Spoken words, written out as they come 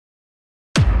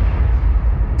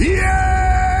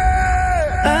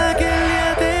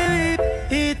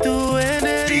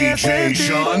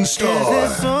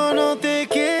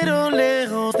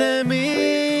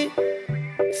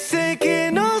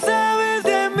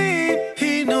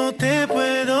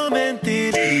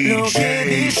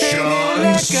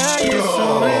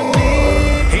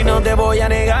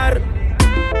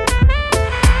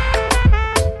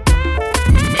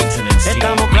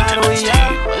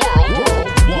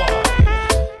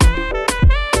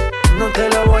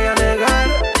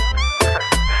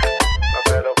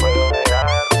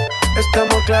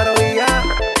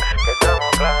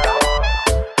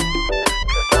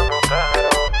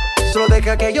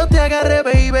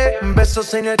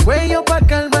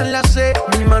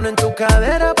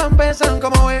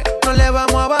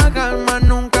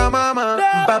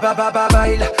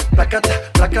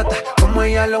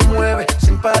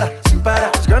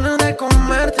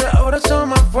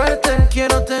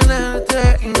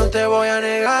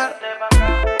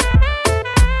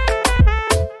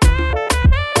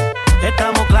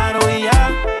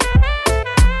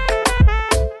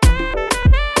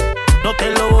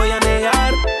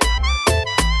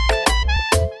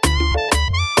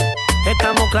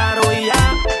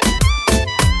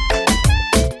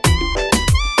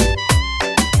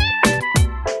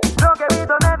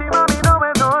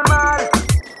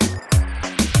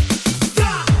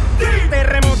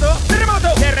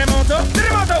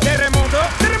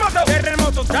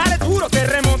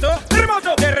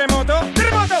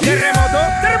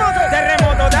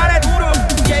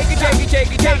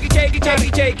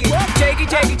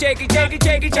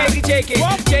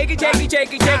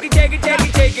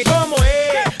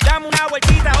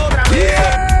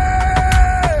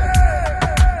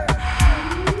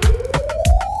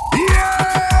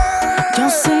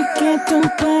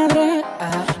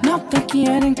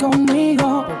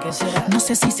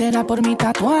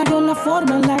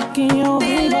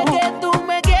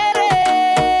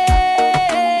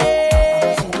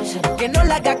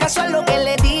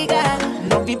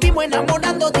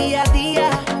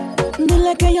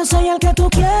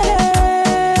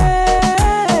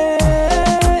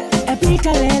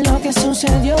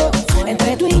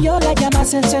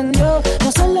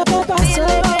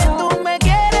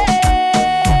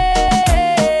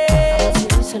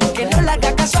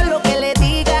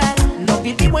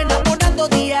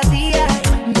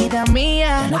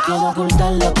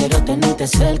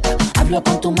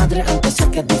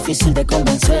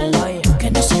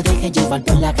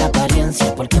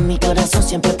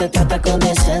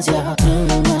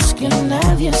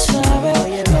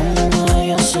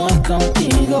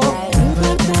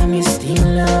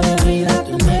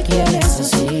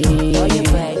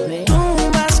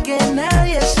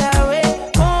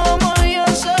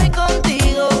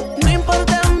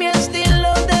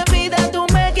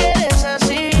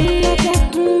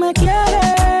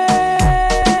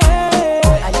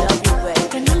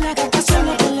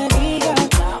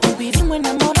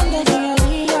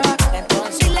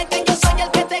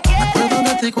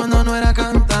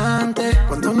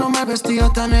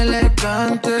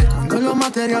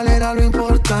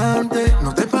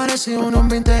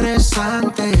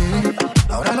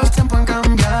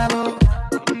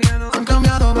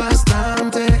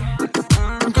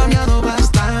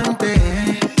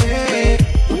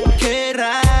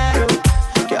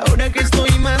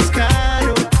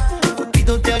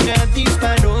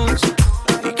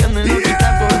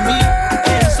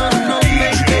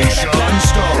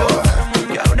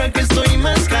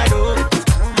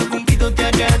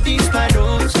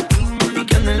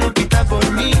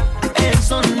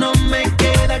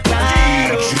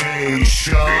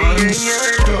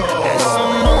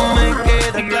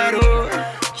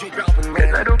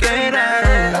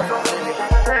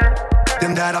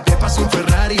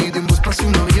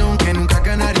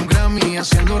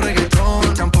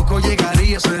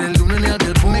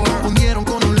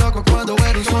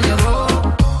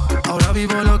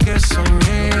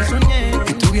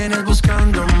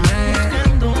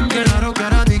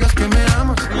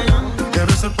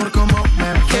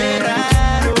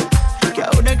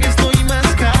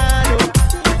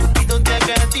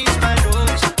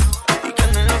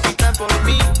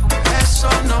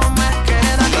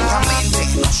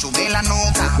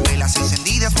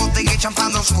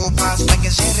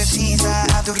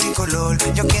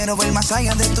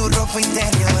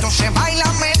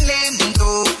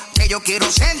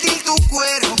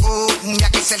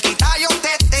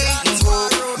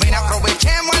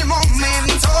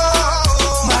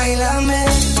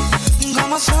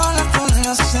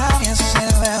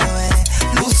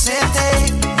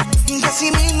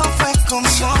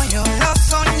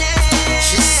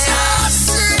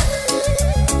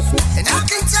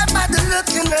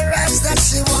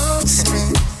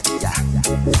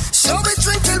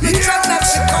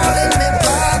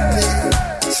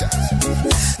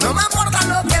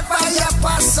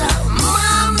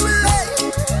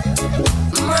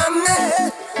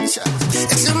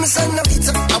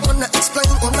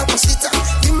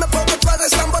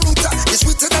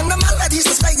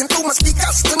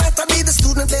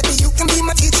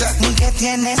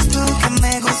tienes tú que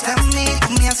me gusta a mí, tú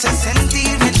me haces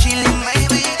sentirme chilling,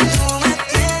 baby. Tú me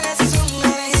tienes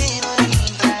sumergido en un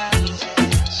trance.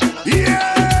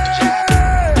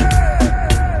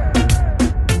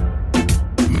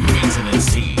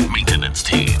 Maintenance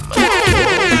team.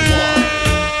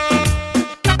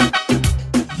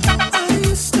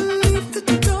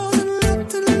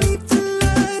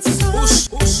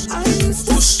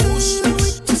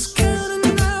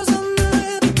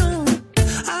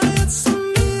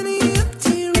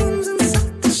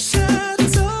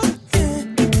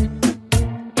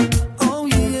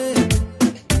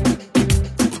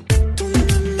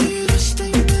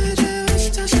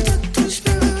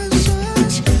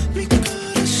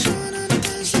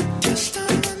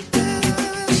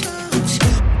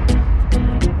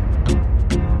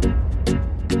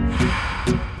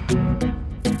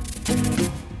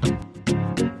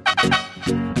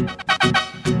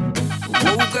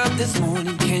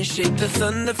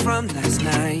 Thunder from last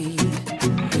night.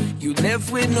 You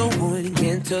left with no warning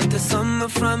and took the summer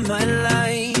from my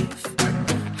life.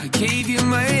 I gave you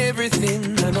my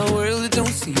everything, now my world don't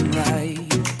seem right.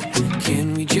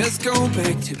 Can we just go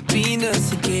back to being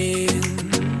us again?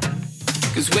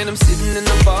 Cause when I'm sitting in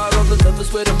the bar, all the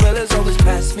lovers with umbrellas always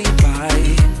pass me by.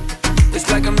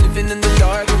 It's like I'm living in the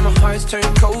dark and my heart's turned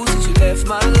cold since you left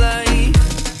my life.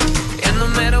 And no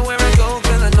matter where I go,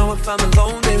 girl, I know if I'm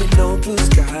alone, there ain't no blue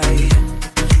sky.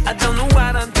 I don't know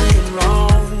what I'm doing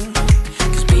wrong.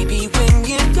 Cause baby, when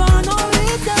you're gone, all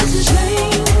it does is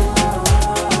rain.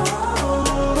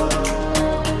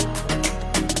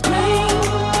 Rain.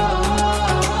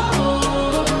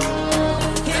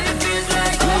 And it feels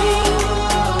like rain.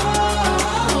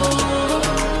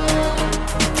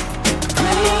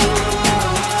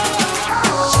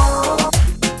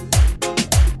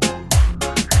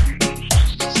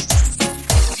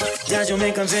 Ya yo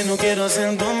me cansé, no quiero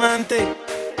ser tu amante.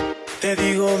 Te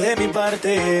digo de mi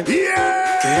parte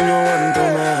que no aguanto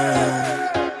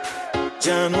más.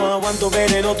 Ya no aguanto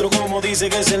ver el otro como dice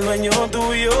que es el dueño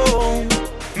tuyo.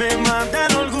 Me mata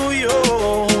el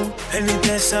orgullo. Él ni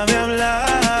te sabe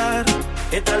hablar.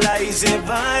 Esta la hice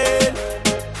pa' él.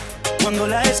 Cuando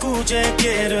la escuche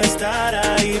quiero estar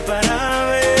ahí para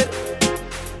ver.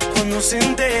 Cuando se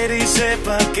entere y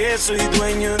sepa que soy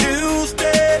dueño de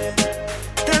usted.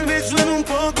 Tal vez suene un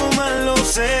poco mal, lo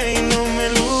sé, y no me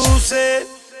luce.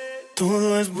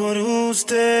 Todo es por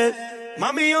usted.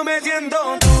 Mami, yo me siento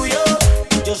tuyo.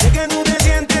 Yo sé que tú te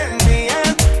sientes mía.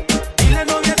 Y la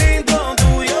novia siento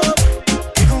tuyo.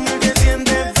 Y con él te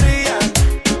sientes fría.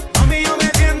 Mami, yo me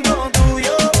siento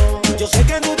tuyo. Yo sé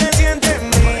que tú te sientes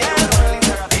mía.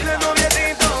 Y la novia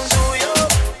siento tuyo.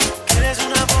 Que eres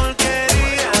una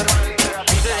porquería.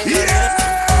 Me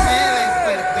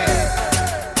desperté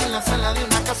en la sala de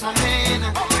una casa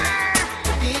ajena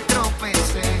y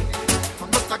tropecé con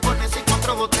 2 tacones y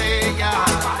 4 botellas.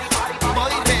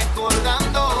 Voy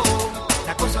recordando,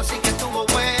 la cosa sí que estuvo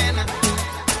buena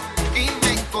y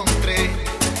me encontré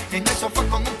en el sofá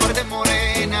con un par de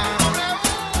morenas.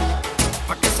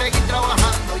 ¿Pa' qué seguir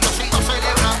trabajando? Yo sigo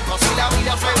celebrando, así la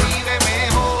vida se vive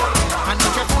mejor.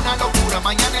 Anoche fue una locura,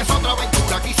 mañana es otra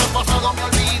aventura. Quizá el pasado me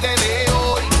olvide de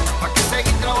hoy. ¿Pa' qué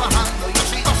seguir trabajando? Yo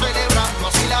sigo celebrando,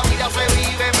 así la vida se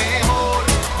vive mejor.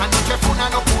 Anoche fue una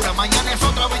locura, mañana es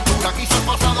otra aventura. Quizá el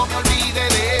pasado me olvide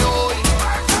de hoy.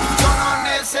 Yo no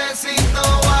necesito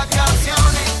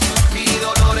vacaciones ni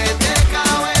dolores de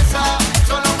cabeza.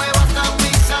 Solo me bastan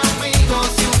mis amigos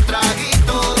y un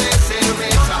traguito de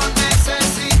cerveza. No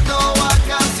necesito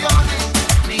vacaciones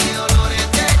ni dolores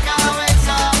de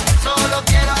cabeza. Solo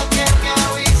quiero que me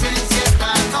avisen si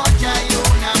esta noche hay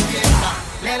una fiesta.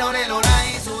 Lelo, lelo,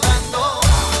 ahí sudando.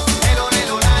 Lelo,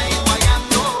 lelo, ahí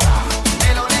guayando.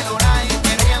 Lelo, lelo, ahí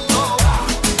perreando.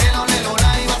 Lelo, lelo,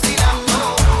 ahí vacilando.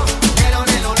 Lelo,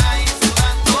 lelo, ahí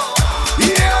sudando.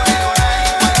 Lelo, lelo, ahí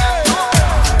guayando.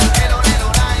 Lelo, lelo,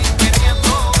 ahí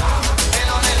perreando.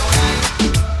 Lelo, lelo,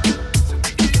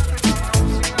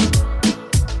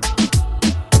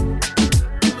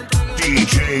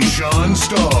 DJ Shaun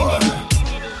Starr.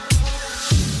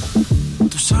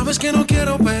 Tú sabes que no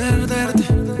quiero perderte.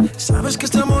 Sabes que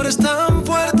este amor es tan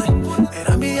fuerte.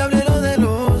 Era envidiable lo de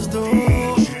los dos.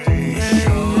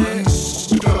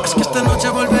 Es que esta noche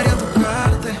volveré a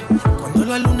tocarte. Cuando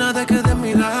la luna deje de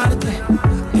mirarte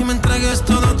y me entregues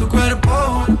todo tu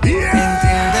cuerpo.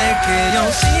 Entiende que yo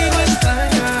sigo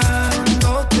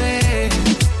extrañándote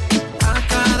a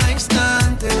cada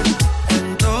instante,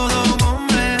 en todo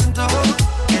momento.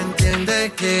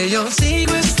 Entiende que yo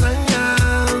sigo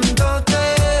extrañándote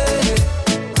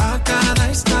a cada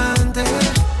instante,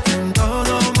 en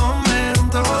todo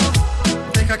momento.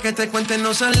 Deja que te cuente,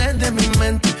 no sale de mi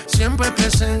mente. siempre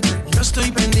presente. Yo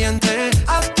estoy pendiente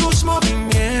a tus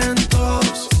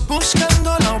movimientos,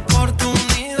 buscando la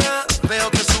oportunidad.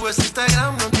 Veo que subes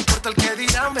Instagram, no te importa el que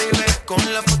dirán, baby. Con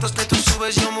las fotos que tú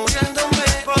subes yo muriéndome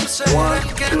por ser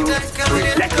el que te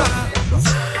calienta.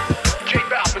 J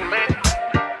Balvin, man.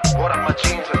 What up, my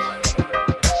jeans?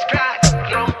 Sky,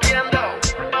 rompiendo.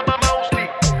 Mama Mousty,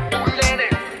 un nene.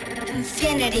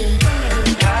 Infinity.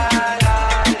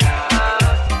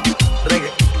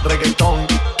 Reggaeton.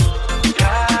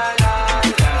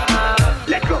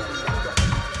 Let's go.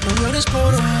 No llores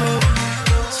por amor.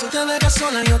 Si te dejas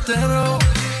sola yo te robo.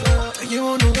 Te llevo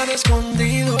a un lugar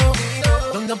escondido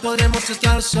donde podremos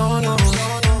estar solos.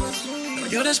 No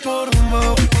llores por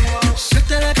amor. Si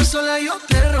te dejas sola yo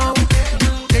te robo.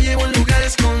 Te llevo a un lugar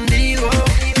escondido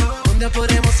donde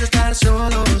podremos estar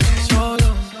solos.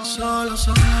 Solos, solos,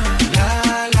 solos.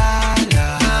 La, la,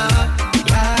 la.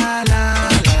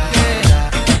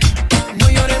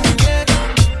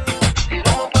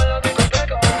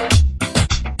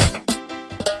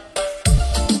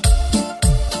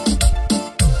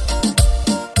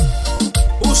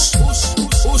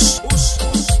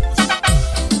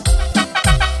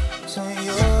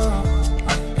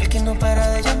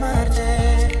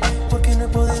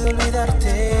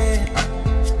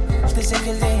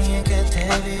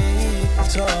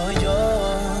 Soy yo,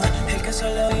 el que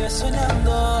solo vive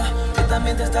soñando, que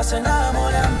también te estás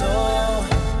enamorando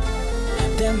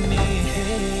de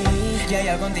mí. Y hay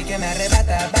algo en ti que me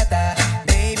arrebata, bata.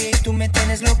 Baby, tú me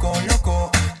tienes loco, loco.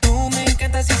 Tú me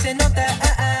encantas y se nota,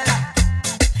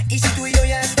 Y si tú y yo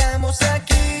ya estamos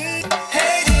aquí.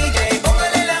 Hey DJ,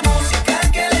 póngale la música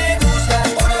que le gusta.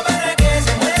 Ponla para que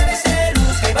se mueva y se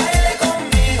luzca y baile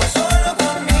conmigo, solo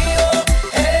conmigo.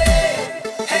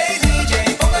 Hey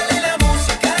DJ, póngale la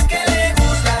música que le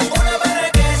gusta. Ponla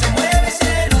para que se mueva y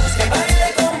se luzca y baile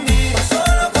conmigo,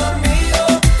 solo conmigo.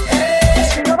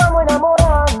 Si nos vamos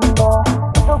enamorando,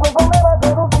 tu cuerpo me va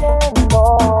seduciendo.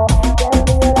 Que el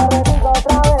día la repito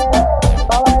otra vez,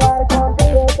 pa' bailar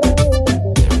contigo otra vez.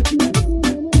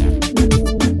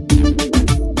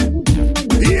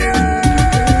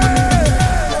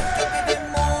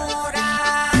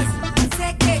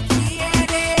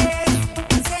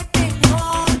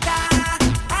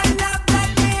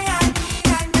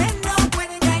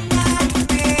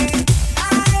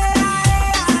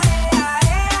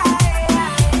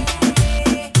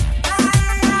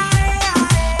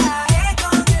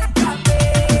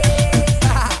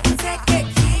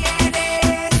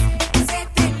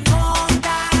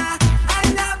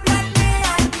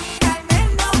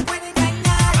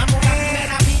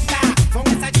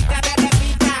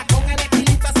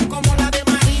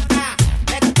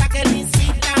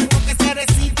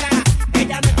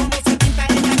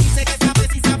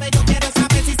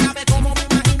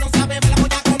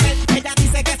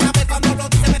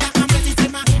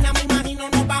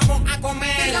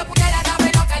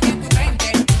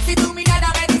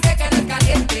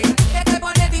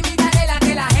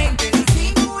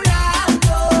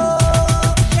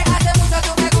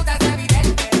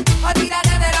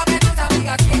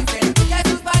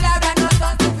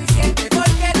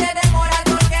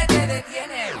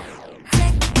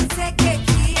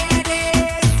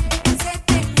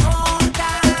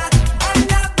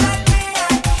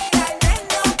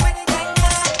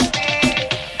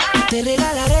 Te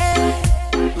regalaré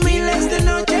miles de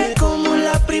noches como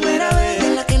la primera vez,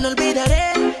 en la que no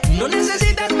olvidaré. No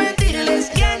necesitas mentirles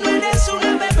que no eres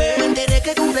una bebé. Me enteré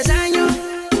que cumples años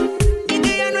y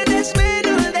que ya no eres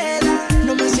menor de edad.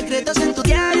 No más secretos en tu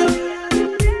diario,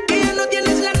 que ya no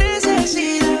tienes la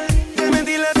necesidad de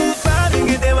mentirle a tu padre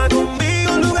que te va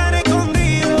conmigo a un lugar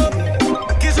escondido,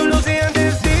 que solo sean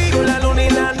testigos la luna y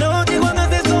la noche cuando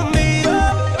estés conmigo.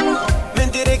 Me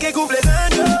enteré que cumples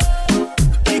años.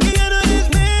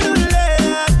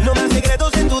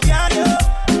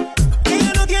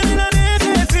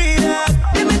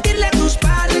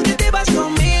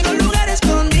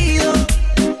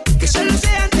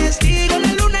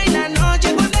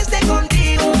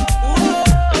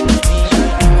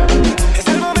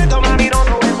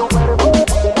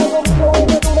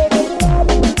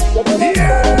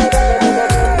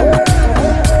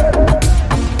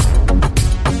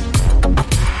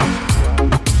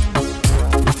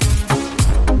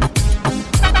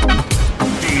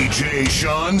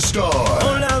 Shaun Starr.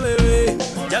 Hola bebé,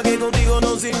 ya que contigo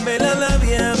no sirve la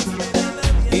labia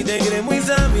y te crees muy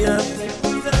sabia,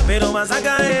 pero vas a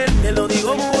caer, te lo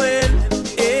digo mujer.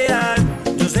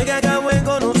 Yo sé que acabo de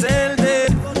conocerte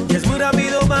y es muy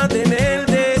rápido para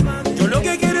tenerte. Yo lo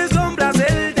que quiero es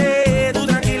complacerte, tú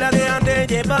tranquila déjate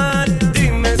llevar.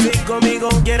 Dime si conmigo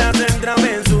quieres hacer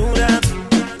travesura,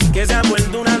 que se ha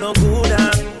vuelto una locura.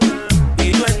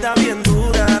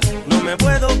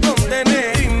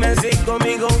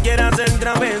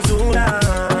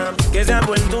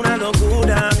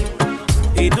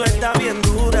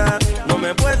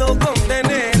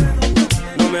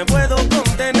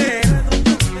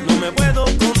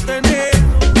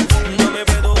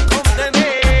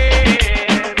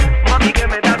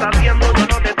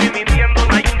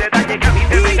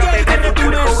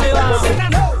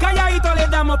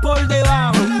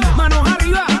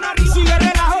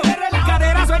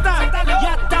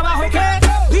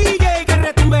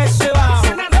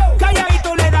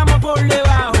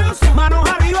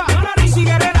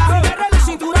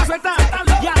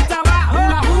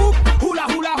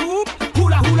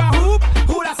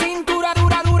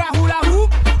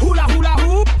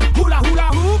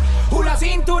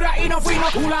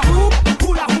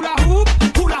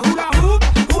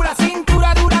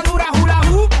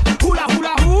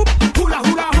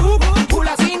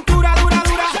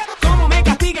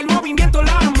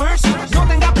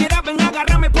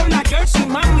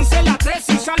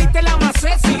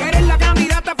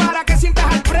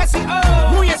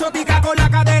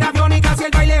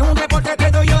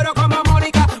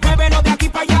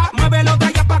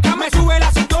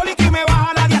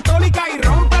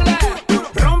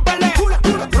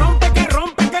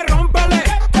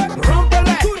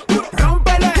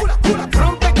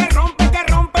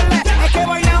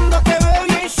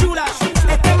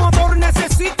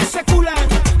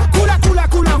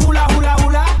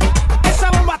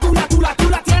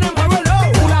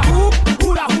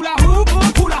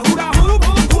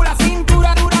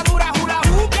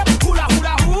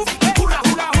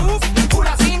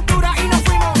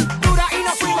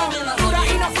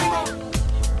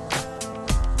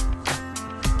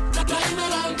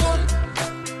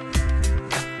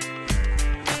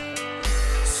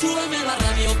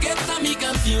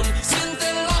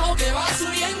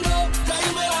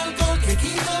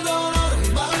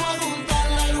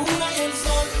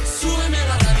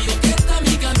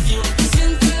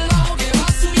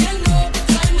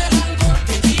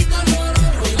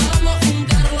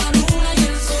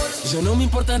 Ya no me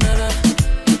importa nada,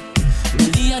 ni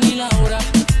el día ni la hora.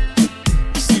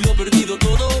 Si lo he perdido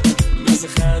todo, me has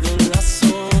dejado en las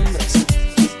sombras.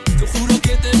 Te juro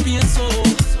que te pienso,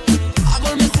 hago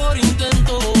el mejor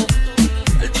intento.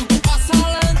 El tiempo pasa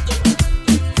lento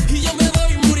y yo me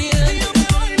voy muriendo.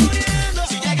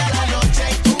 Si llega la noche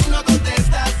y tú no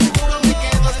contestas, seguro me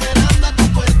quedo esperando a tu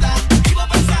puerta. Vivo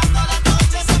pasando las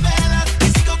noches en velas y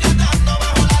sigo cantando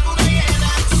bajo la luna llena.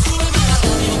 Súbeme la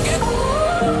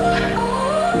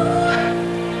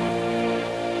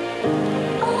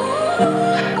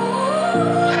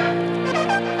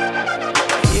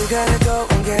You gotta go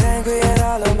and get angry at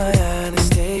all of my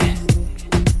honesty.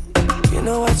 You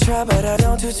know I try, but I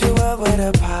don't do too well with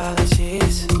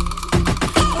apologies.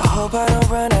 I hope I don't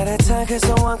run out of time, cause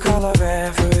someone call a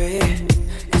referee.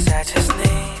 Cause I just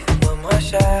need one more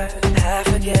shot, have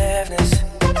forgiveness.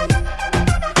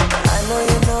 I know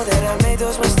you know that I made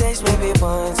those mistakes maybe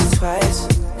once or twice.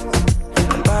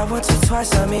 And by once or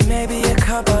twice, I mean maybe a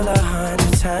couple of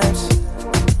 100 times.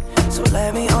 So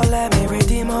let me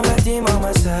redeem all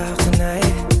myself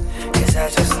tonight. Cause I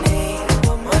just need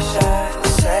one more shot,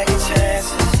 second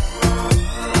chances.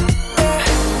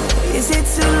 Yeah. Is it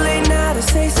too late now to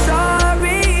say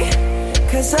sorry?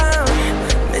 Cause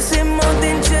I'm missing more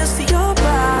than just your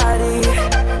body.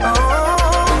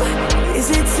 Oh, is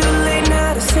it too late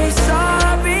now to say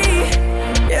sorry?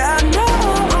 Yeah, I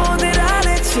know that I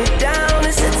let you down.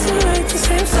 Is it too late to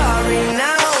say I'm sorry now?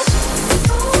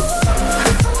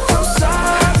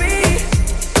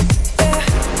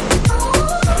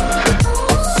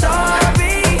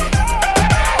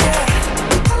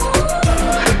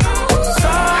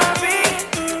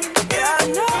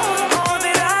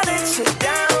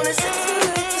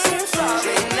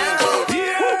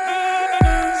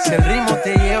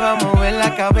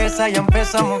 Ya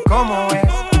empezamos como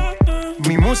es.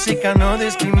 Mi música no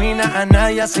discrimina a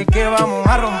nadie, así que vamos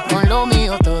a romper. Con lo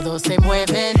mío todos se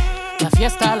mueven, la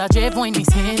fiesta la llevo en mis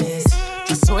genes.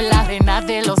 Yo soy la reina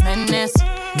de los nenes,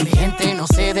 mi gente no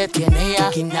se detiene y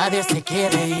aquí nadie se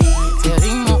quiere ir. Si el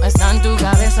ritmo está en tu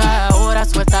cabeza, ahora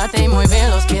suéltate y mueve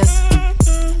los pies.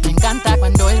 Me encanta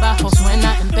cuando el bajo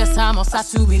suena, empezamos a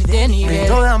subir de nivel. Y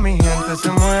toda mi gente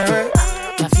se mueve.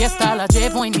 La fiesta la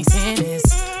llevo en mis genes.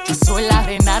 Yo soy la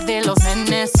reina de los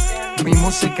nenes. Mi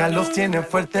música los tiene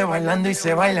fuerte bailando y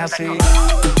se baila así.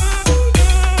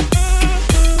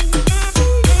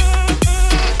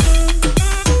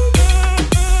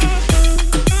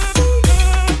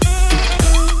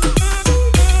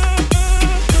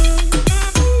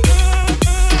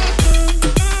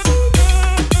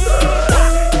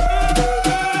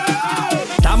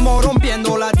 Estamos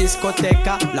rompiendo la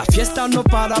discoteca, la fiesta no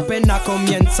para, apenas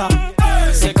comienza.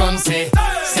 C'est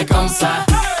comme ça,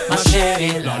 ma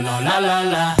chérie, la la la la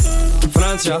la.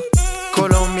 Francia,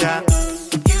 Colombia,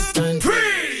 Houston,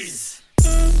 freeze.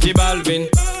 J Balvin,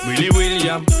 Willy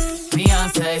William,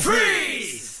 Beyoncé,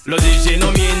 freeze. Los DJ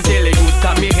no mienten, le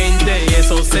gusta a mi gente y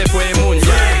eso se fue muy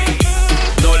bien.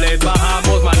 No les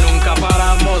bajamos, mas nunca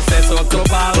paramos, es otro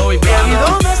palo y vamos.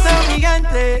 ¿Y dónde está mi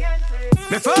gente?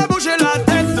 Me fue a bouger la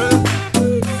tête.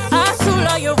 Azul,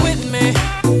 are you with me?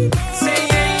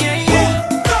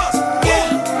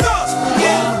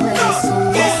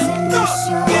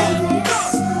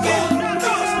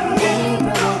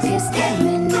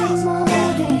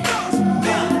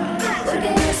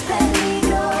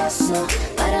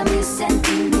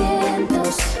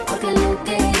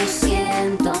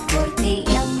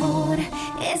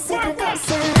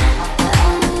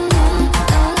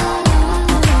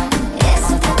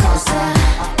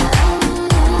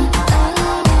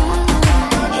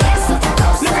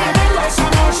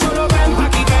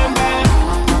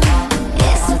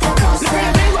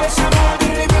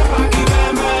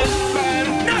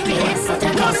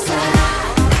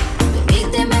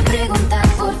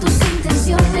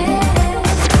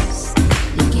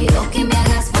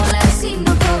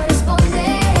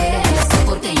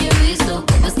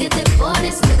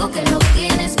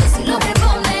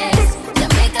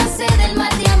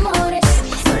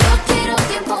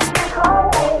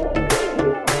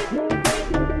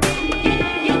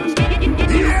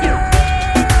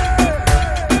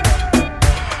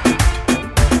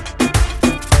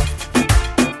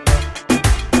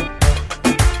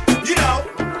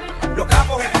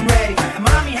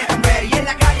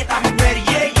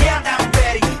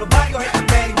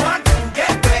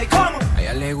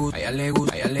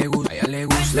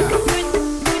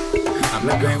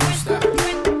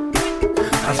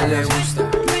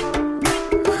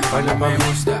 baila me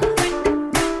gusta.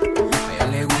 A ella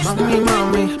le gusta. Mami,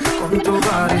 mami, con tu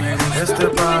body. Este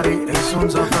party es un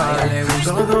safari.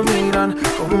 Todos miran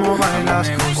cómo bailas.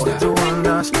 Hoy tú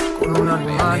andas con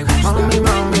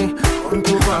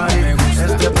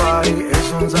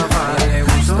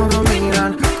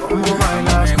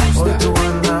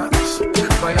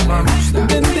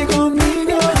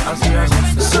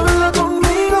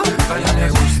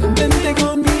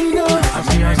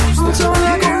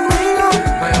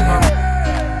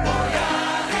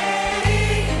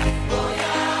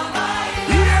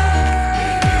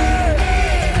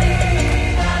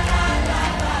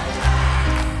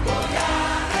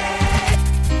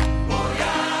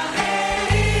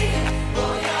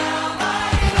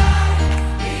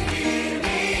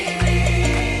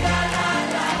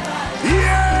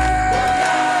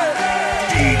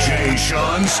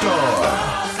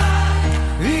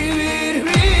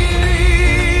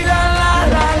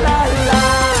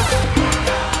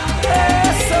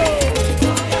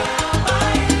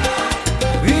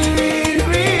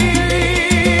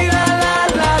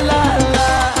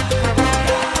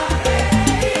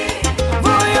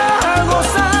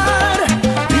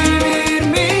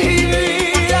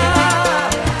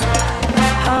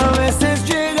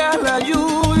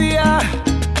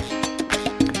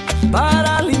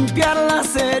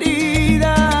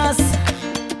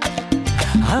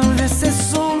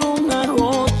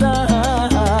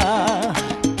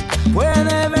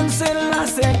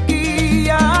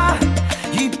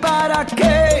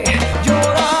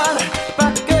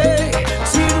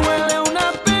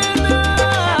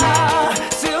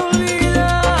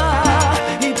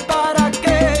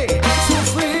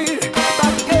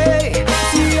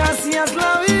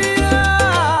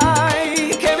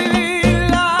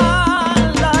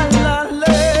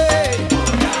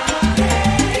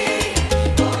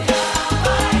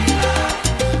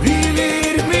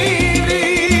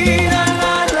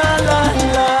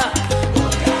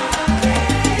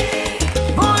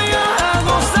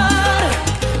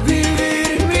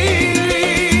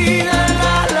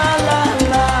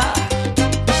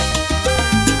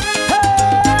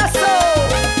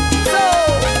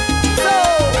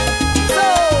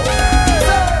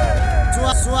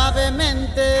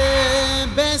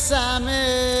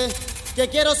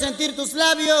quiero sentir tus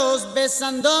labios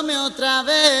besándome otra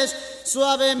vez,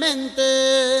 suavemente,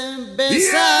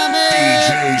 bésame.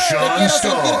 DJ Shaun Te quiero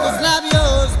sentir Starr. tus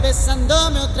labios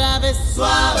besándome otra vez,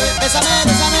 suave. Bésame,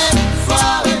 bésame,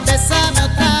 suave. Bésame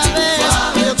otra vez,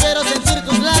 suave. Yo quiero sentir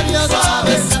tus labios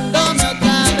besándome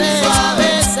otra vez, suave.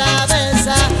 Besa,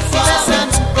 besa,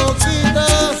 bésame un poquito,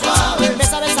 suave.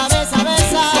 Besa, besa, besa,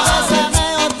 besa,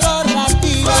 bésame otro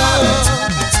ratito.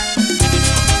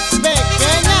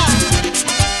 Pequeña,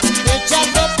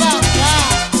 échate pa' acá.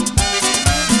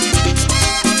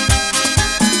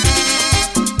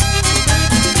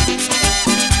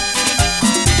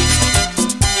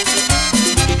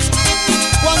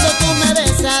 Cuando tú me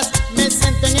besas, me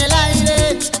siento en el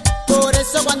aire. Por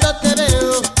eso cuando te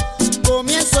veo,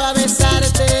 comienzo a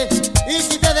besarte. Y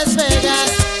si te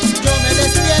despegas, yo me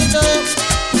despierto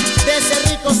de ese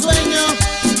rico sueño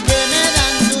que me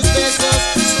dan tus besos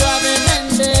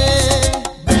suavemente.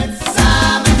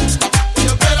 Bésame,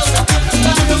 yo quiero sentir tus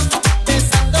labios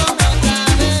besándome otra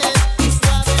vez,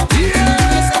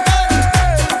 suavemente.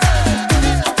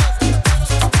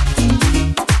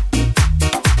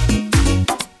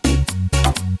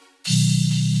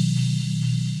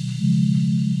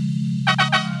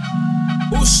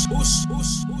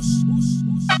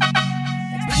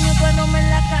 Extraño tu aroma en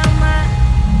la cama,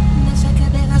 de ese que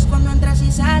dejas cuando entras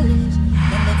y sales,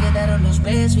 donde quedaron los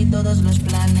besos y todos los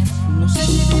planes. No sé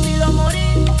si vivir o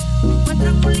morir, me encuentro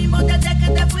en un limbo desde que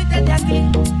te fuiste de aquí.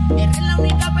 Eres la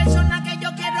única persona que yo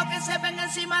quiero que se venga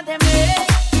encima de mí.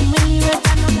 Mi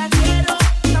libertad no la quiero,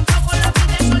 tampoco la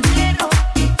vida de soltero.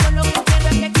 Yo lo que quiero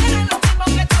es que quieran lo mismo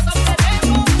que todos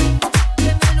queremos.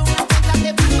 Tener una cuenta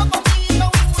de banco contigo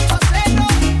y mucho cero.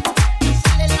 Y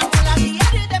sale la mola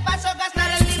diario y de paso gastar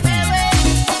el dinero.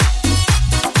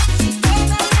 Si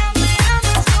todavía me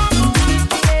amas como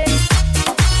antes,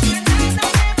 que nada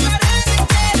me parece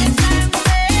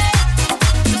interesante.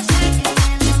 Yo sé que en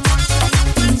el amor soy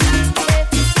un farsante.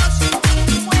 Yo sin ti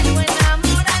no vuelvo a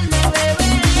enamorarme,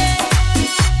 bebé.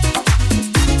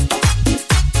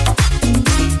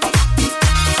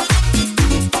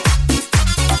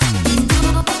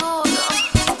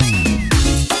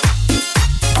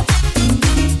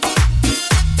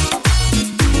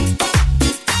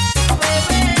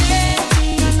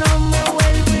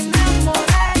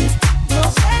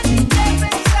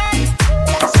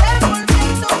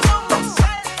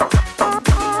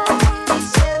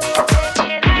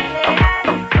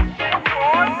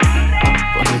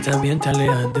 Cuando estás bien te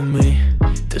alejas de mí,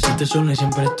 te sientes sola y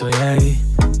siempre estoy ahí.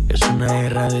 Es una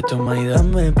guerra de toma y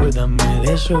dame, pues dame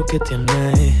de eso que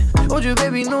tienes. Oye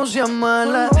baby, no seas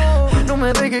mala, no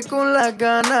me dejes con las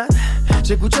ganas.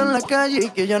 Se escucha en la calle y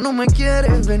que ya no me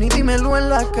quieres, ven y dímelo en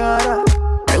la cara.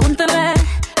 Pregúntale a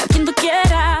quien tú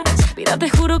quieras, mira, te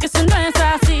juro que eso no es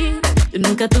así. Yo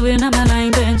nunca tuve una mala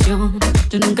intención,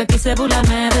 yo nunca quise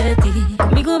burlarme de ti.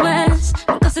 Conmigo ves,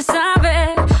 nunca se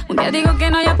sabe, un día digo que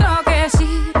no y otro que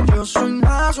sí. Yo soy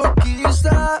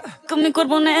masoquista, con mi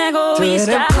cuerpo un tú eres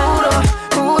egoísta.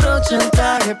 puro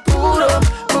chantaje,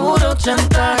 puro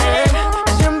chantaje.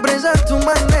 Siempre es a tu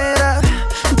manera.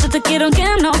 Yo te quiero aunque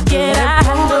no quieras.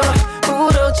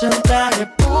 Puro chantaje,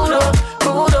 puro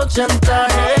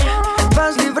chantaje.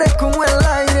 Vas libre como el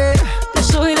aire. No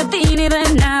soy de ti ni de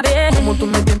nadie. Como tú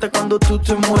me tientas cuando tú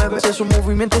te mueves. Esos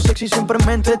movimientos sexy siempre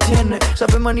me entretiene.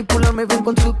 Sabes manipularme bien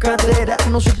con tu cadera.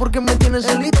 No sé por qué me tienes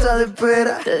en lista de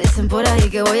espera. Te dicen por ahí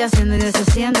que voy haciendo y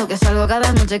deshaciendo, que salgo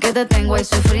cada noche que te tengo ahí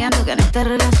sufriendo, que en esta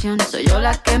relación soy yo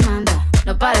la que manda.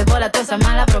 No pares por toda esa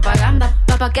mala propaganda.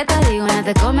 Papá, ¿qué te digo? No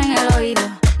te comen el oído.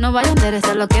 No vaya a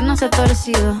interesar lo que no se ha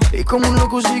torcido. Y como un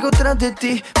loco sigo tras de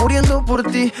ti, muriendo por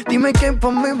ti. Dime qué pa'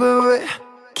 mi bebé.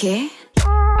 ¿Qué?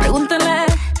 Pregúntale a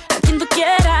quien tú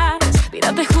quieras,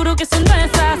 mira, te juro que eso no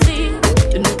es así.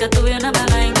 Yo nunca tuve una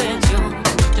mala intención,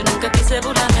 yo nunca quise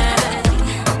burlarme de ti.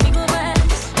 Amigo,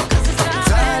 ves, nunca se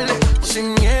sabe. Dale,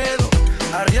 sin miedo,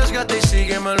 arriésgate y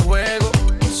sígueme el juego.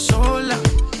 Sola,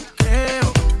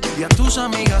 creo, y a tus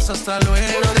amigas hasta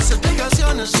luego. No des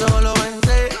explicaciones, solo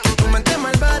vente. Tu mente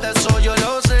malvada, eso yo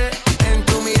lo sé. En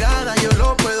tu mirada yo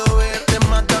lo puedo ver. Te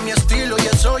mata mi estilo y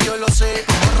eso yo lo sé.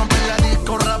 Como romper la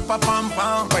disco, rapa, pam,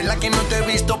 pam. Baila que no te he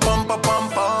visto, pam, pam, pam,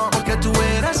 pam. Porque tú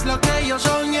eres lo que yo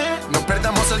soñé. No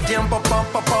perdamos el tiempo, pam,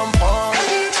 pam, pam, pam.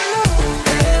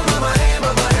 Hey, mama, hey,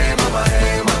 mama, hey, mama,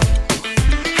 hey, mama.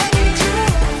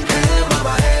 Hey,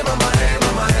 mama, hey, mama, hey,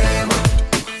 mama, hey, mama.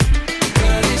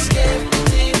 Girl, it's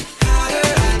getting hotter,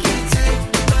 I can't take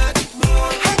much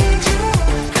more.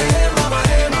 Hey, mama,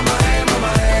 hey, mama, hey,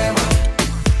 mama, hey, mama.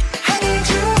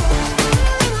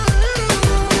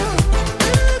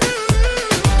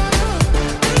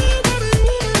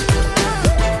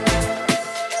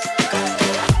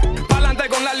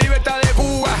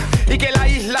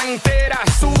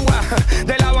 suba.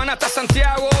 De La Habana hasta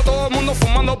Santiago, todo el mundo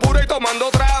fumando puro y tomando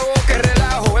trago. Que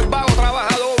relajo, el vago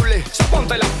trabaja doble. So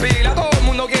ponte las pilas, todo el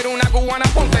mundo quiere una cubana,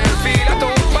 ponte en fila. Todo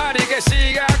un party que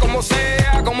siga como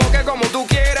sea, como tú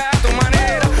quieras, a tu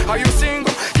manera. Hay un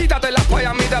single, quítate las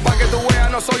payamitas pa' que tú veas,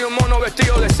 no soy un mono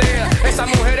vestido de seda. Esa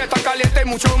mujer está caliente y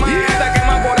mucho más. Te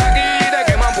queman por aquí, te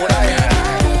queman por allá.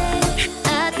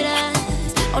 Atrás,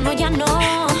 o no, ya no.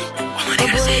 Te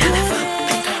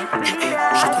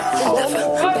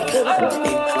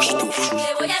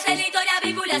voy a hacer la historia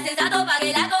bíblia sensato pa'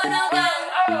 que la conozcan.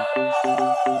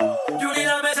 Yuri,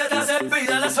 la mesa está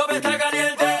servida, la sopa está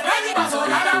caliente. Ready pa'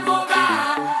 sonar la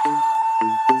boca.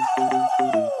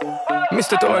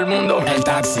 Mister todo el mundo, el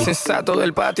taxi sensato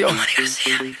del patio.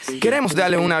 Queremos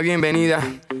darle una bienvenida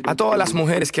a todas las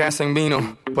mujeres que hacen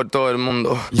vino por todo el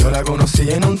mundo. Yo la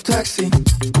conocí en un taxi,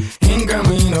 en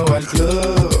camino al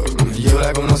club. Yo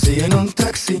la conocí en un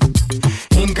taxi,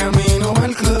 en camino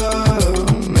al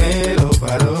club. Me lo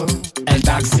paró el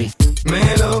taxi,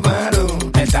 me lo paró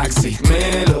el taxi,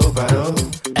 me lo paró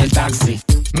el taxi,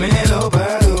 me lo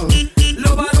paró.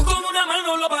 Lo paró con una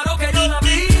mano, lo paró que yo la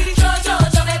vi.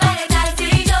 Yo me paré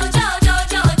taxi, yo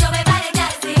me paré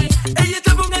taxi. Ella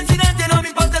está con un accidente, no me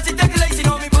importa si te crees, si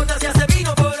no me importa si hace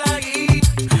vino por ahí.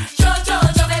 Yo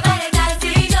me paré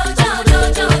taxi, yo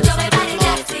me paré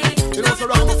taxi.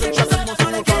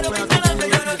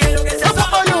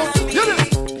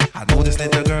 I know this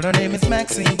little girl, her name is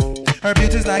Maxine. Her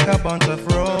beauty's like a bunch of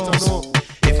roses.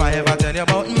 If I ever tell you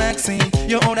about Maxine,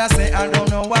 you would say I don't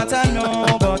know what I know.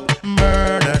 But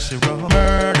murder, she wrote,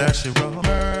 murder.